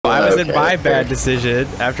I was in my bad decision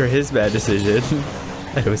after his bad decision.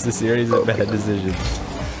 It was the series of bad decisions.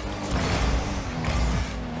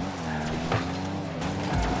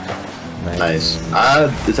 Nice.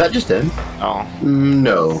 Is that just him? Oh.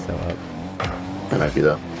 No. That might be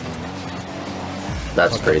though.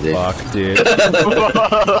 That's crazy. Fuck, dude.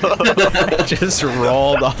 Just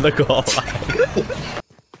rolled on the goal line.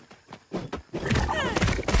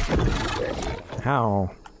 How?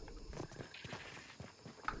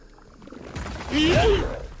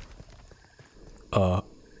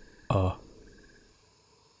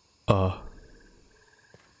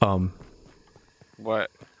 What?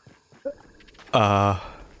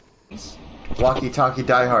 Walkie-talkie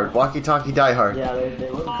die hard. Walkie-talkie die hard. Yeah, they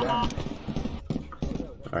look bad.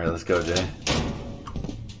 Alright, let's go, Jay.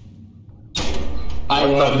 I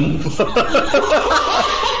won.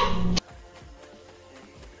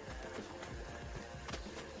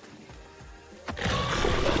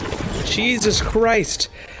 Jesus Christ!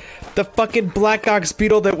 The fucking Black Ox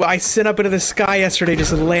beetle that I sent up into the sky yesterday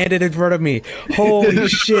just landed in front of me. Holy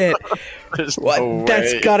shit! What? No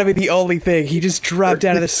That's gotta be the only thing. He just dropped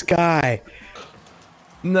out of the sky.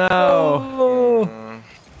 No. Oh,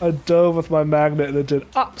 I dove with my magnet and it did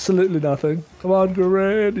absolutely nothing. Come on,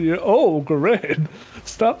 Garen. Oh, Garen.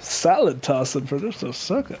 Stop salad tossing for just a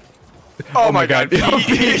second. Oh my god.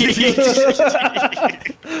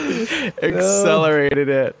 Accelerated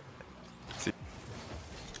it.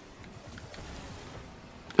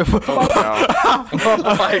 Oh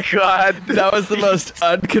my god. That was the most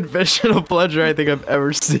unconventional plunger I think I've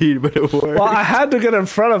ever seen, but it worked. Well, I had to get in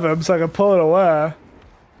front of him so I could pull it away.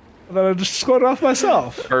 And then I just scored it off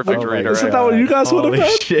myself. Perfect redirect. Isn't that what you guys would have done?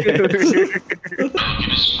 Shit. It is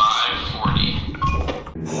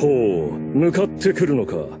 5:40. ほう、向かってくるの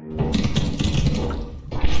か。Are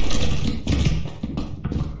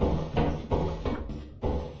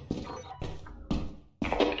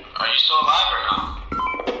you still alive or not?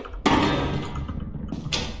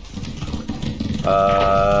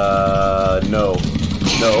 No.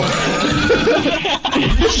 No.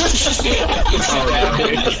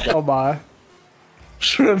 Oh my.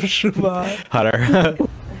 Shrimp shumai. Hunter.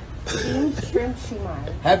 Shrimp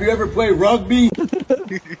shumai. Have you ever played rugby?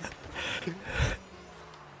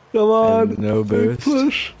 Come on. No Big boost.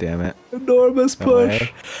 push. Damn it. Enormous No push.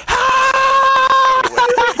 way.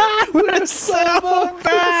 We're so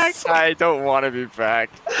back. I don't want to be back.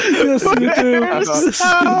 Yes, you do. We're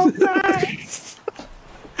so back.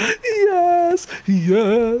 Yes,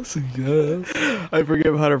 yes, yes. I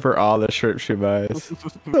forgive Hunter for all the shrimp shumais.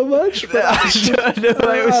 So much fun.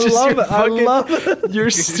 It was just love your it. I fucking, love it. your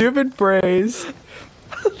stupid praise.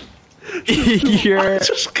 Your,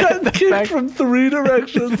 Just got kicked from 3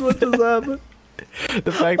 directions. What just happened?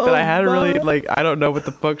 the fact that I hadn't really, like, I don't know what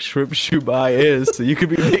the fuck shrimp shumai is, so you could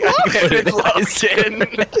be making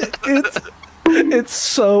It's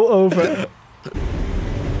so over.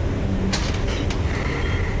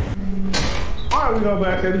 Alright, we go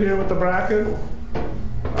back in here with the bracken.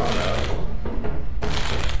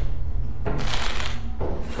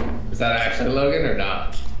 Is that actually Logan or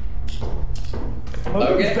not? Logan's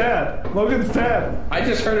Logan? dead. Logan's dead. I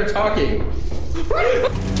just heard her talking.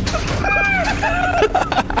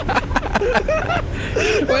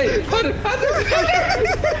 Wait, Hunter!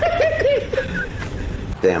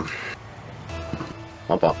 Damn.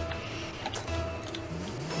 Bump up.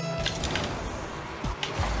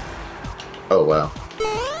 Oh wow.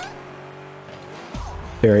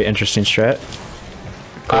 Very interesting strat.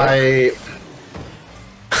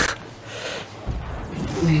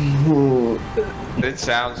 It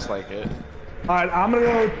sounds like it. Alright, I'm gonna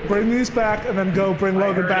go bring these back and then go bring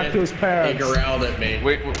Logan back to his He parents. growled at me.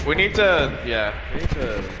 We need to, yeah, we need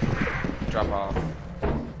to drop off.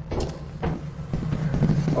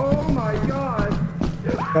 Oh my god.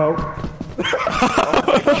 Go.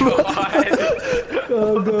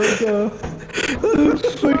 Go, go, go.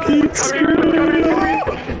 Fucking screw.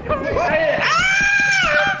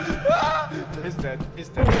 He's dead. He's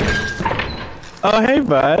dead. Oh, hey,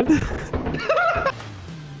 bud.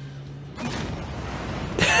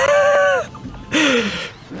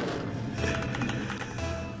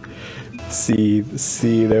 See,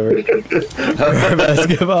 they were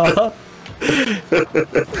basketball.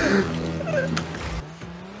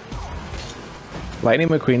 Lightning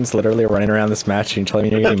McQueen's literally running around this match and telling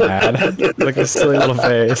me you're getting mad. Look at his silly little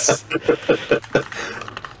face.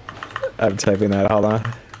 I'm typing that, hold on.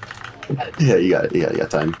 Yeah, you got it. You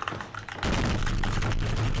got time.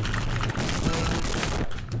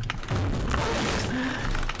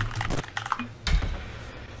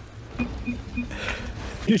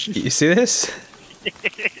 You see this?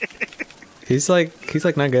 He's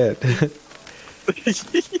like not good.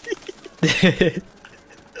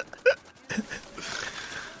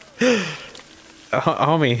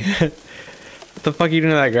 Homie, what the fuck are you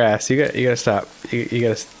doing to that grass? You gotta stop.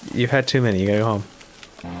 You've had too many. You gotta go home.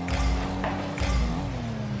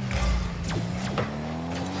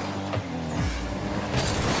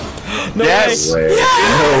 No Yes! way.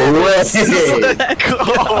 No way! Let's go.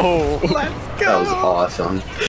 That was awesome.